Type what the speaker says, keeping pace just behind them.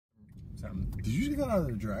something. Did you get that out of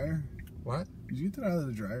the dryer? What? Did you get that out of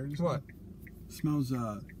the dryer? Just What? Smells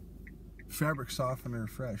fabric softener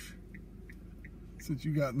fresh. Since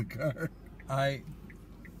you got in the car.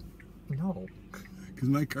 No. Because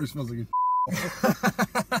my car smells like a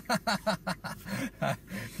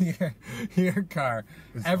Your car,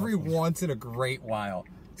 it's every awful. once in a great while,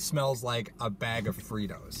 smells like a bag of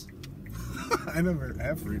Fritos. I never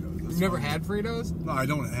have Fritos. You've never had Fritos? No, I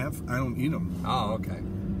don't eat them. Oh, okay.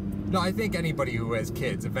 No, I think anybody who has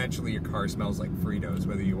kids, eventually your car smells like Fritos,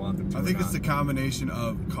 whether you want them to or I think not. it's the combination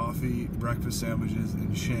of coffee, breakfast sandwiches,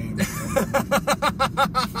 and shame.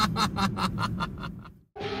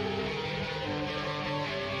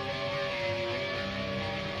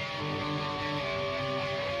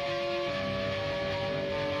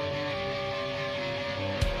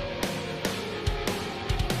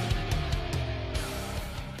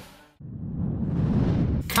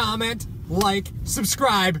 Comment, like,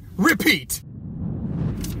 subscribe, repeat!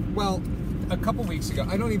 Well, a couple weeks ago,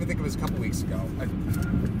 I don't even think it was a couple weeks ago,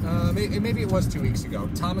 maybe it was 2 weeks ago,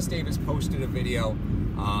 Thomas Davis posted a video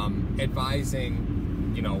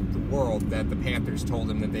advising, you know, the world that the Panthers told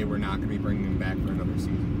him that they were not going to be bringing him back for another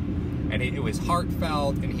season. And it was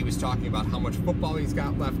heartfelt, and he was talking about how much football he's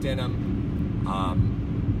got left in him.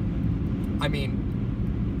 I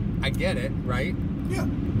mean, I get it, right? Yeah.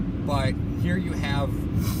 But here you have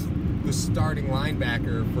the starting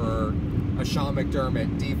linebacker for a Sean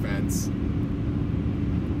McDermott defense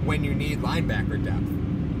when you need linebacker depth.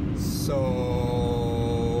 So,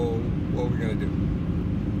 what are we going to do?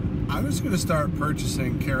 I'm just going to start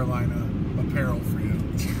purchasing Carolina apparel for you.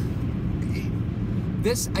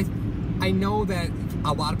 I know that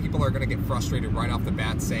a lot of people are going to get frustrated right off the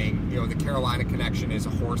bat saying, you know, the Carolina connection is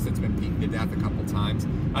a horse that's been beaten to death a couple times.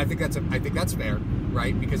 I think that's fair,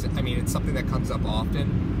 right? Because, I mean, it's something that comes up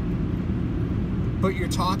often. But you're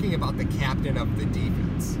talking about the captain of the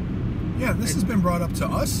defense. Yeah, this has been brought up to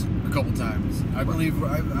us a couple times. I believe,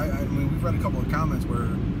 I mean, we've read a couple of comments where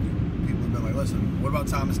people have been like, listen, what about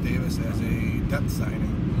Thomas Davis as a depth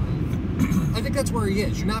signing? I think that's where he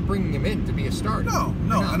is. You're not bringing him in to be a starter. No,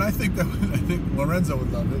 and I think Lorenzo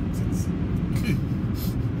would love it since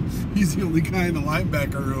he's the only guy in the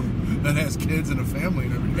linebacker room that has kids and a family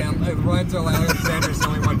and everything. Yeah, Lorenzo Alexander's the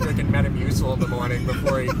only one drinking Metamucil in the morning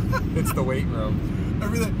before he hits the weight room.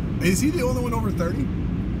 Everything. Is he the only one over 30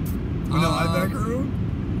 in the linebacker room?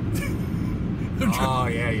 Oh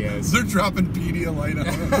yeah, he is. They're dropping Pedialyte on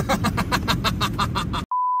him.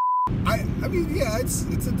 I mean, yeah, it's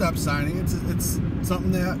a depth signing. It's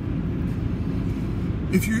something that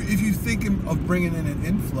if you think of bringing in an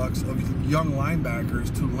influx of young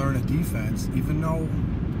linebackers to learn a defense, even though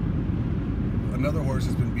another horse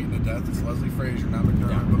has been beaten to death, it's Leslie Frazier, not McDermott,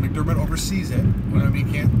 yeah. but McDermott oversees it. You know what I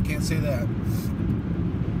mean? Can't say that.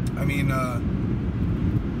 I mean,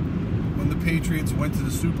 when the Patriots went to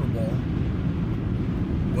the Super Bowl,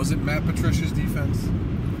 was it Matt Patricia's defense?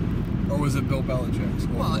 Or was it Bill Belichick's?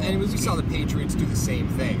 Well, and we saw the Patriots do the same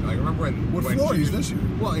thing. Like, remember when Flores this year?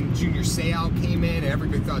 Well, and Junior Seau came in, and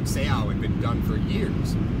everybody thought Seau had been done for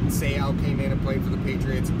years. Seau came in and played for the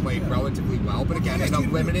Patriots and played relatively well, but again, in a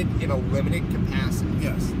limited capacity.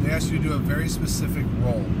 Yes, they asked you to do a very specific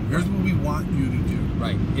role. Here's what we want you to do.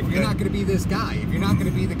 Right. If you're not going to be this guy, if you're not going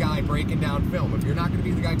to be the guy breaking down film, if you're not going to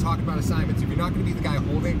be the guy talking about assignments, if you're not going to be the guy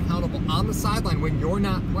holding accountable on the sideline when you're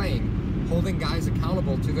not playing, holding guys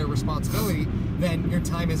accountable to their responsibility, then your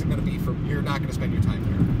time isn't going to be you're not going to spend your time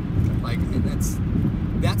here. Like,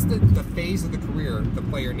 that's the phase of the career the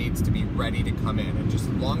player needs to be ready to come in. And just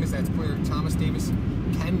as long as that's clear, Thomas Davis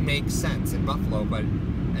can make sense in Buffalo, but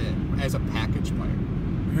as a package player.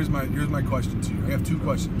 Here's my question to you. I have two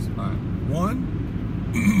questions. All right. One,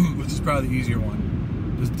 which is probably the easier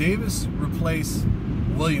one, does Davis replace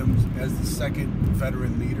Williams as the second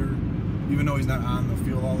veteran leader, even though he's not on the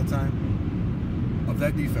field all the time? Of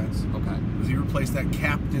that defense. Okay. Does he replace that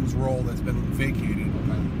captain's role that's been vacated?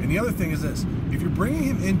 Okay. And the other thing is this: if you're bringing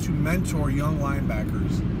him in to mentor young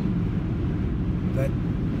linebackers,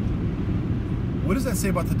 what does that say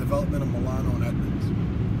about the development of Milano and Edmonds?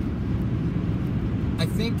 I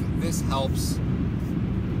think this helps.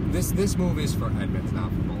 This move is for Edmonds, not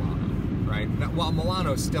for Milano, right? Now, while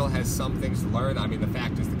Milano still has some things to learn, I mean, the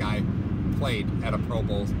fact is the guy played at a Pro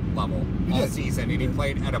Bowl level all season, and he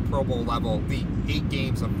played at a Pro Bowl level the 8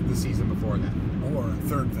 games of the season before that. Or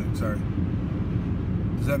third thing, sorry.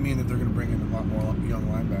 Does that mean that they're going to bring in a lot more young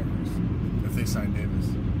linebackers if they sign Davis?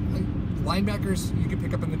 Linebackers you can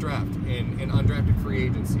pick up in the draft, in undrafted free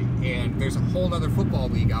agency, and there's a whole other football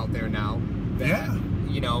league out there now that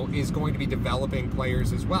you know is going to be developing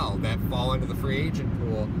players as well that fall into the free agent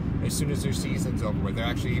pool as soon as their season's over with. They're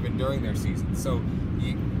actually even during their season. So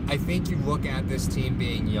I think you look at this team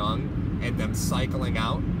being young and them cycling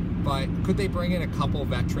out, but could they bring in a couple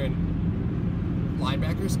veteran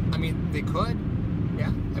linebackers? I mean, they could.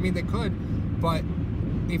 Yeah, I mean, they could. But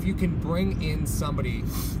if you can bring in somebody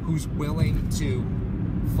who's willing to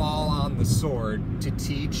fall on the sword, to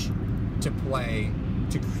teach, to play,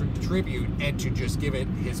 to contribute, and to just give it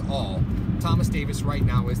his all, Thomas Davis right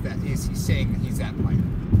now is he's saying that he's that player.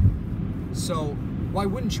 So why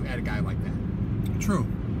wouldn't you add a guy like that? True.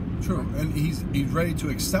 And he's ready to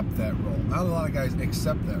accept that role. Not a lot of guys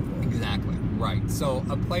accept that role. Exactly. Right. So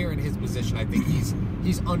a player in his position, I think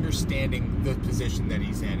he's understanding the position that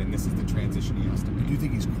he's in, and this is the transition he has to make. Do you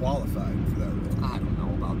think he's qualified for that role? I don't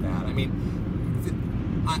know about that. I mean,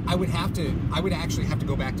 I would actually have to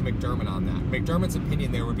go back to McDermott on that. McDermott's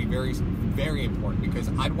opinion there would be very, very important, because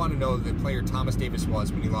I'd want to know the player Thomas Davis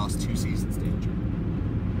was when he lost 2 seasons to injury.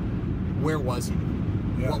 Where was he?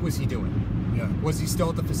 Yeah. What was he doing? Yeah. Was he still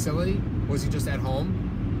at the facility? Was he just at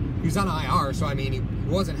home? He was on IR, so I mean, he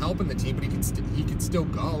wasn't helping the team, but he could still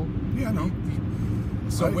go. Yeah, no.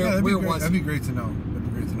 So where was he? That'd be great to know. That'd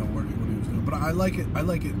be great to know what he was doing. But I like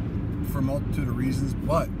it for a multitude of reasons.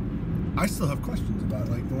 But I still have questions about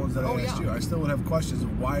it, like the ones that I asked you. I still would have questions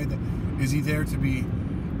of why. Is he there to be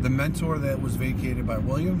the mentor that was vacated by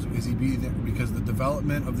Williams? Is he be there because the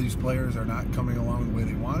development of these players are not coming along the way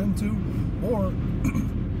they want him to, or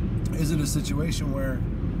is it a situation where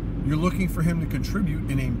you're looking for him to contribute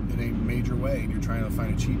in a major way, and you're trying to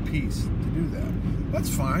find a cheap piece to do that? That's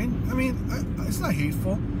fine. I mean, it's not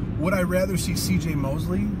hateful. Would I rather see CJ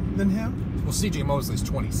Mosley than him? Well, CJ Mosley's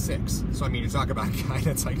 26, so I mean, you're talking about a guy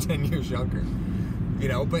that's like 10 years younger. You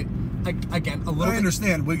know, but again, a little. I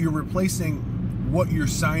understand, but you're replacing what you're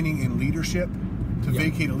signing in leadership to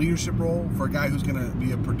vacate a leadership role for a guy who's going to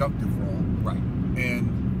be a productive role. Right.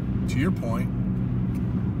 And to your point,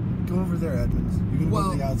 go over there, Edmonds. You can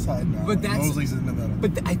go to the outside now. But Mosley's in the middle.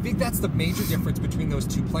 But I think that's the major difference between those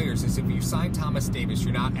two players, is if you sign Thomas Davis,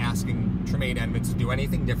 you're not asking Tremaine Edmonds to do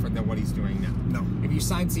anything different than what he's doing now. No. If you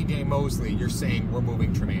sign CJ Mosley, you're saying we're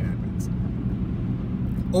moving Tremaine Edmonds.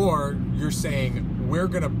 Or you're saying we're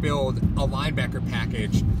going to build a linebacker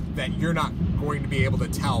package that you're not going to be able to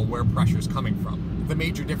tell where pressure's coming from. The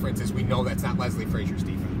major difference is we know that's not Leslie Frazier's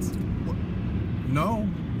defense. No.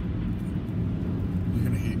 You're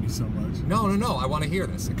going to hate me so much. No. I want to hear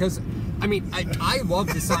this. Because, I mean, I love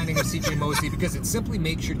the signing of CJ Mosley because it simply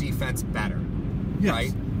makes your defense better. Yes.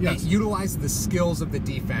 Right? Yes. It utilizes the skills of the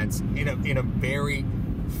defense in a very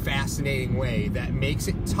fascinating way that makes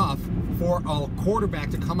it tough for a quarterback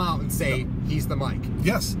to come out and say he's the Mike.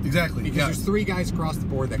 Yes, exactly. Because there's 3 guys across the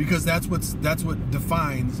board that that's what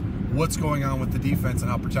defines what's going on with the defense and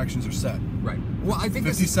how protections are set. Right. Well, I think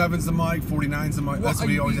 57's the Mike, 49's the Mike. Well, that's what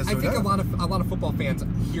he always has to do. I think a lot of football fans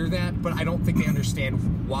hear that, but I don't think they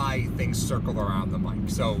understand why things circle around the Mike.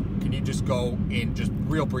 So can you just go in just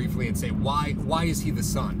real briefly and say why is he the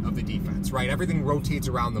son of the defense? Right. Everything rotates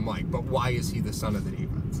around the Mike, but why is he the son of the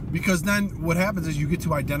defense? Because then what happens is you get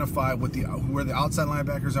to identify where the outside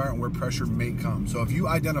linebackers are and where pressure may come. So if you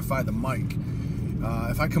identify the Mike,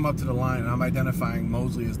 if I come up to the line and I'm identifying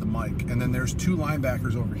Mosley as the Mike, and then there's 2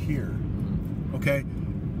 linebackers over here, okay,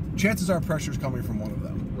 chances are pressure's coming from one of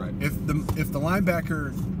them. Right. If the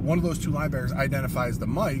linebacker, one of those 2 linebackers identifies the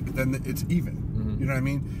Mike, then it's even. Mm-hmm. You know what I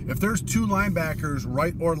mean? If there's 2 linebackers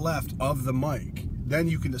right or left of the Mike, then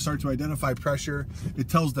you can start to identify pressure. It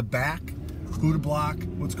tells the back who to block,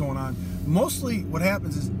 what's going on. Mostly what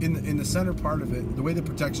happens is in the center part of it, the way the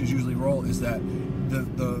protections usually roll is that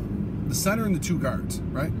the center and the 2 guards,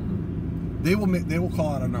 right? They will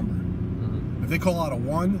call out a number. If they call out a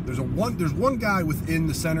 1, there's 1 guy within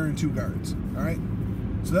the center and 2 guards. All right,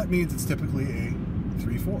 so that means it's typically a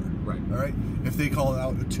 3-4. Right. All right. If they call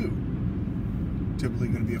out a 2, typically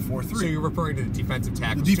going to be a 4-3. So you're referring to the defensive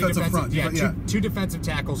tackles. The defensive front. Yeah. Two defensive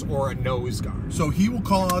tackles or a nose guard. So he will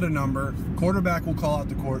call out a number. Quarterback will call out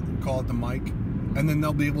the Mike, and then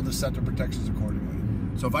they'll be able to set their protections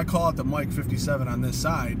accordingly. So if I call out the Mike 57 on this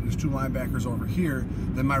side, there's 2 linebackers over here,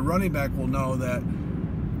 then my running back will know that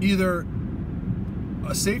either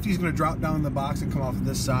a safety is going to drop down in the box and come off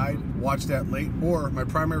this side, watch that late, or my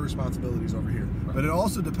primary responsibility is over here. Right. But it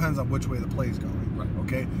also depends on which way the play is going. Right.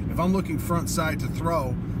 Okay? If I'm looking front side to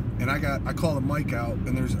throw, and I call the Mike out,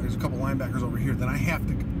 and there's a couple linebackers over here, then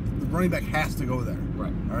the running back has to go there.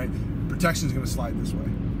 Right. All right? Protection is going to slide this way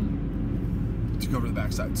to go over the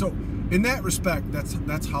backside. So in that respect,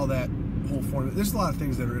 that's how that whole formula. There's a lot of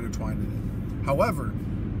things that are intertwined in it. However,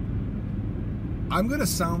 I'm going to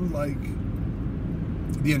sound like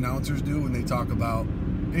the announcers do when they talk about,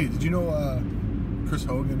 hey, did you know Chris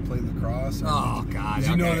Hogan played lacrosse? Oh God!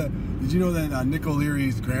 Did you know that? Did you know that Nick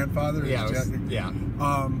O'Leary's grandfather is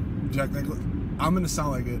Jack Nicklaus? I'm going to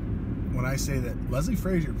sound like it when I say that Leslie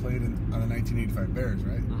Frazier played on the 1985 Bears,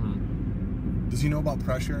 right? Mm-hmm. Does he know about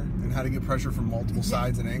pressure and how to get pressure from multiple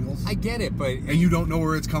sides and angles? I get it, but... And you don't know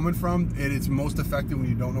where it's coming from, and it's most effective when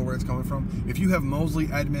you don't know where it's coming from. If you have Mosley,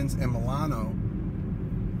 Edmonds, and Milano,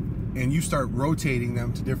 and you start rotating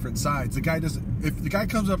them to different sides, the guy doesn't... If the guy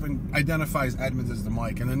comes up and identifies Edmonds as the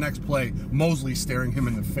Mike, and the next play, Mosley's staring him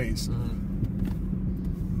in the face... Mm-hmm.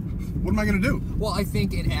 What am I going to do? Well, I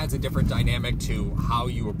think it adds a different dynamic to how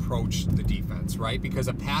you approach the defense, right? Because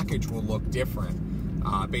a package will look different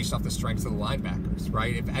based off the strengths of the linebackers,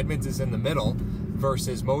 right? If Edmonds is in the middle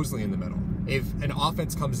versus Mosley in the middle. If an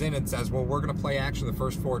offense comes in and says, well, we're going to play action the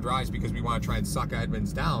first 4 drives because we want to try and suck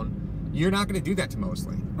Edmonds down, you're not going to do that to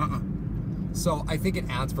Mosley. So I think it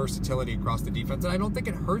adds versatility across the defense, and I don't think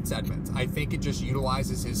it hurts Edmonds. I think it just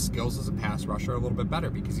utilizes his skills as a pass rusher a little bit better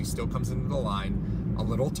because he still comes into the line a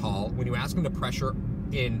little tall. When you ask him to pressure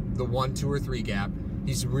in the 1, 2, or 3 gap,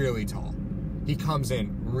 he's really tall. He comes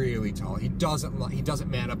in really tall. He doesn't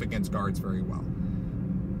man up against guards very well.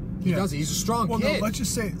 He doesn't. He's a strong kid. No, let's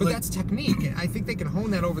just say, but that's technique. And I think they can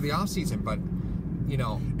hone that over the offseason. But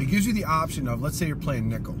it gives you the option of, let's say you're playing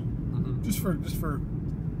nickel, just for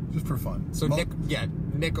fun. So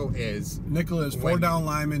nickel is 4 down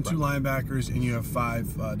linemen, 2 linebackers, and you have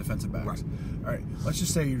 5 defensive backs. Right. All right. Let's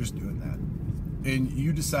just say you're just doing that. And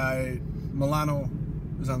you decide Milano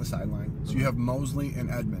is on the sideline. So you have Mosley and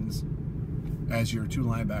Edmonds as your 2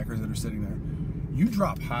 linebackers that are sitting there. You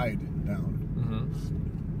drop Hyde down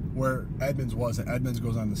where Edmonds was, and Edmonds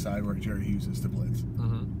goes on the side where Jerry Hughes is to blitz.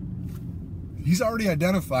 He's already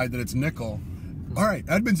identified that it's nickel. All right,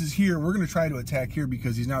 Edmonds is here. We're going to try to attack here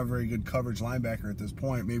because he's not a very good coverage linebacker at this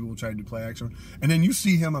point. Maybe we'll try to do play action. And then you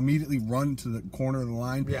see him immediately run to the corner of the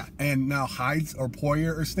line. Yeah. And now Hyde or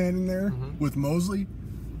Poyer are standing there with Mosley.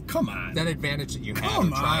 Come on. That advantage that you had of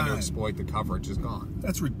trying to exploit the coverage is gone.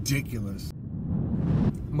 That's ridiculous.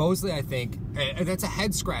 Mosley, I think, that's a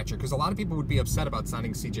head scratcher because a lot of people would be upset about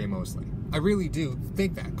signing CJ Mosley. I really do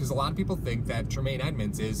think that because a lot of people think that Tremaine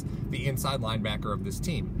Edmonds is the inside linebacker of this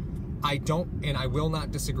team. I don't, and I will not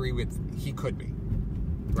disagree with he could be,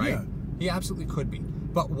 right? Yeah. He absolutely could be.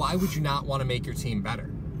 But why would you not want to make your team better?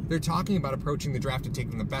 They're talking about approaching the draft and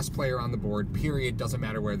taking the best player on the board, period. Doesn't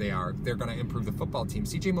matter where they are. They're going to improve the football team.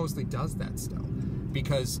 CJ Mosley does that still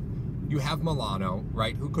because you have Milano,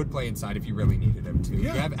 right, who could play inside if you really needed him to.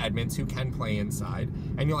 Yeah. You have Edmonds, who can play inside.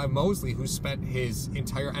 And you'll have Mosley, who spent his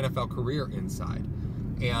entire NFL career inside.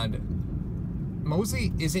 And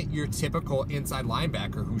Mosley isn't your typical inside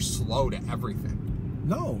linebacker who's slow to everything.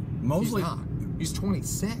 No, Mosley. He's not. He's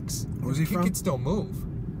 26. Where's he from? He could still move.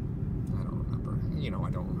 I don't remember. I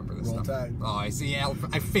don't remember this Roll stuff. Tide. Oh, I see.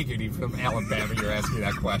 I figured he's from Alabama. You're asking me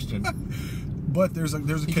that question. But there's a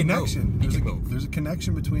connection. There's a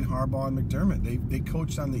connection between Harbaugh and McDermott. They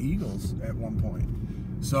coached on the Eagles at one point.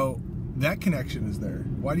 So that connection is there.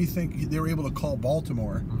 Why do you think they were able to call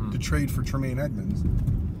Baltimore to trade for Tremaine Edmonds?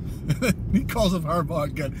 He calls up Harbaugh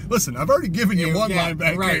again. Listen, I've already given you one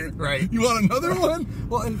linebacker. Right. You want another one?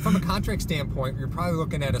 Well, and from a contract standpoint, you're probably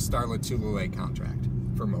looking at a Starla Tulule contract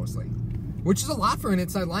for Mosley, which is a lot for an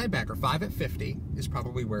inside linebacker. 5 at 50 is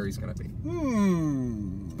probably where he's going to be.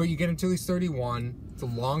 But you get him till he's 31. It's a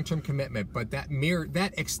long-term commitment, but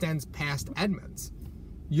that extends past Edmonds.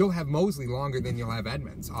 You'll have Mosley longer than you'll have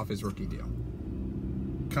Edmonds off his rookie deal.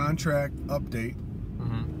 Contract update.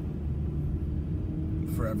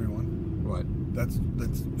 For everyone. What? That's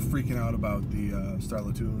freaking out about the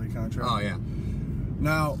Starla Tulule contract. Oh yeah.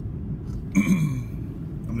 Now,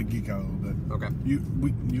 I'm gonna geek out a little bit. Okay. You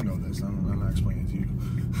know this. I'm not explaining it to you.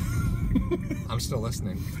 I'm still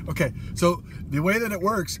listening. Okay. So the way that it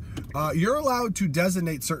works, you're allowed to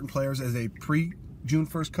designate certain players as a pre-June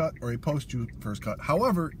 1st cut or a post-June 1st cut.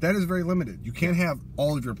 However, that is very limited. You can't have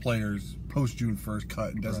all of your players post-June 1st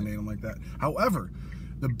cut and designate them like that. However,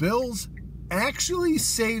 the Bills actually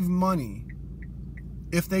save money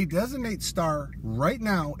if they designate Star right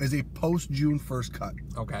now as a post-June 1st cut.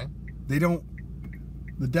 Okay. They don't.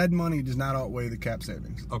 The dead money does not outweigh the cap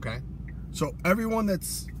savings. Okay. So everyone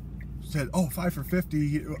that's said, "Oh, 5 for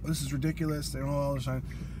 50, this is ridiculous," and all this time,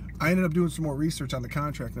 I ended up doing some more research on the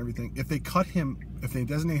contract and everything. If they cut him, if they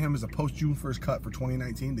designate him as a post-June 1st cut for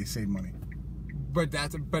 2019, they save money. But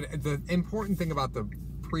the important thing about the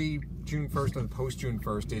pre-June 1st and the post-June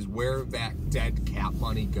 1st is where that dead cap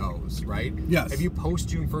money goes, right? Yes. If you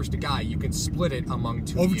post-June 1st a guy, you can split it among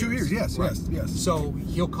 2 years. Over 2 years, yes, right? yes. So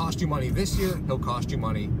he'll cost you money this year, he'll cost you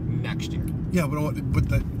money next year. Yeah, but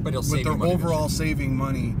he'll save they're you money overall saving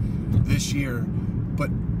money this year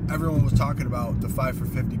everyone was talking about the 5 for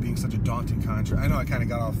 50 being such a daunting contract. I know I kind of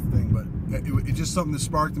got off the thing, but it's just something that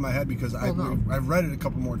sparked in my head because I've read it a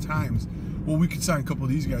couple more times. Well, we could sign a couple of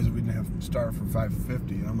these guys if we didn't have to start for 5 for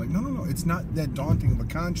 50. And I'm like, no. It's not that daunting of a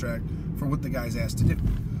contract for what the guy's asked to do.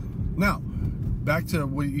 Now, back to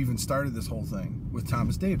what even started this whole thing with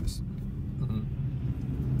Thomas Davis.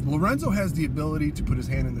 Lorenzo has the ability to put his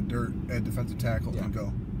hand in the dirt at defensive tackle and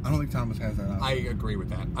go. I don't think Thomas has that option. I agree with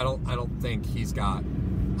that. I don't think he's got.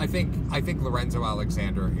 I think Lorenzo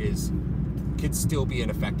Alexander could still be an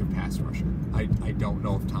effective pass rusher. I don't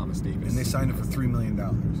know if Thomas Davis. And they signed him for $3 million.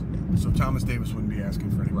 Yeah. So Thomas Davis wouldn't be asking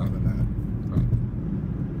for any more than that.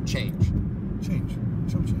 Right. Change.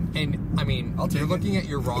 Some change. And I mean, you're looking at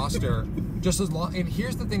your roster just as long. And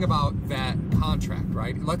here's the thing about that contract,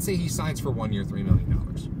 right? Let's say he signs for 1 year, $3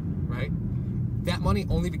 million, right? That money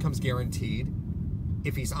only becomes guaranteed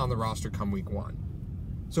if he's on the roster come week 1.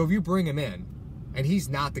 So if you bring him in and he's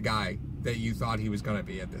not the guy that you thought he was going to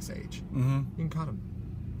be at this age, you can cut him.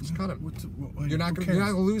 Just cut him. You're not going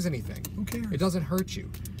to lose anything. Who cares? It doesn't hurt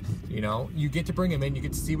you. You know, you get to bring him in. You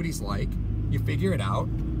get to see what he's like. You figure it out.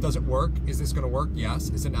 Does it work? Is this going to work? Yes.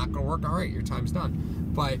 Is it not going to work? All right, your time's done.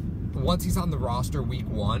 But once he's on the roster week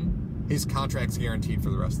 1, his contract's guaranteed for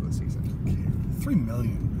the rest of the season. $3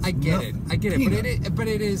 million. I get it, but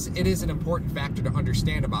it is an important factor to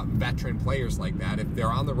understand about veteran players like that. If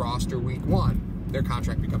they're on the roster week 1, their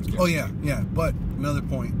contract becomes guaranteed. Oh yeah. But another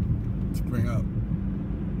point to bring up.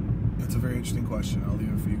 It's a very interesting question. I'll leave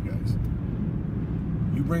it for you guys.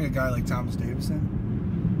 You bring a guy like Thomas Davis in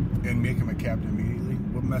and make him a captain immediately.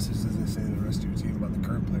 What message does it say to the rest of your team about the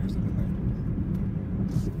current players that have been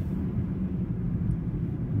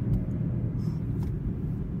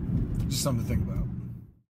there? Just something to think about.